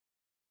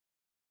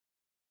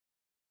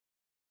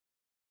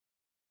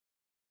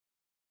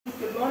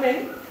Good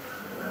morning.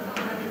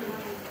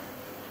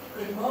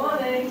 Good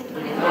morning. Good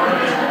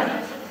morning.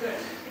 Good.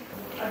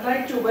 I'd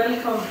like to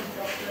welcome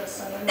Dr.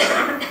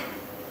 Sananda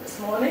this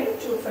morning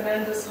to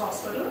Fernandez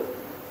Hospital.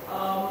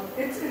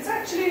 It's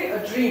actually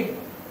a dream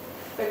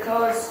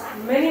because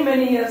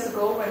many years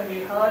ago when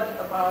we heard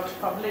about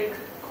public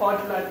cord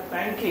blood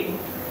banking,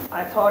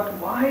 I thought,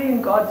 why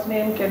in God's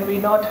name can we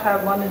not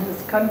have one in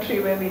this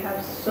country where we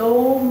have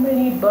so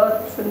many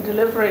births and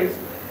deliveries?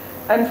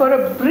 And for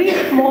a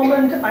brief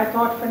moment, I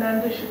thought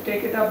Fernandez should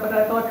take it up, but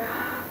I thought,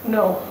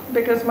 no,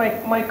 because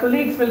my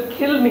colleagues will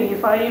kill me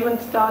if I even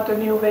start a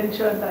new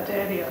venture in that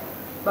area.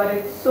 But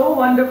it's so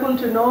wonderful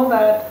to know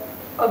that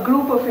a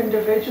group of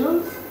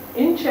individuals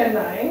in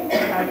Chennai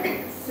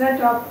have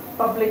set up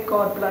public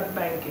cord blood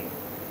banking.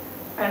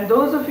 And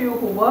those of you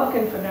who work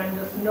in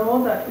Fernandez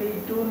know that we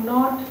do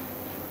not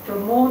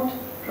promote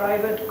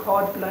private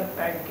cord blood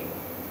banking.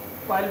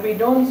 While we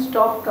don't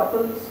stop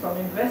couples from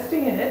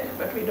investing in it,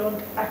 but we don't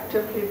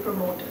actively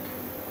promote it.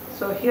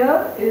 So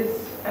here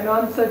is an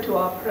answer to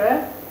our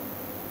prayer.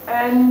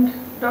 And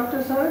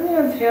Dr.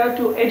 Saranya is here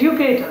to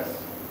educate us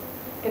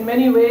in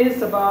many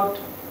ways about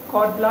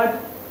cord blood,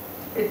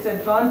 its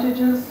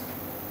advantages,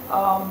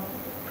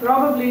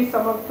 probably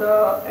some of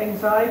the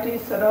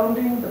anxieties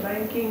surrounding the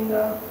banking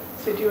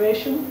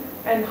situation,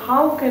 and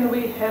how can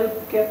we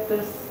help get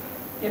this,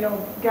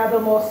 gather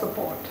more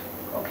support.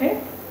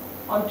 Okay?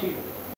 On to you.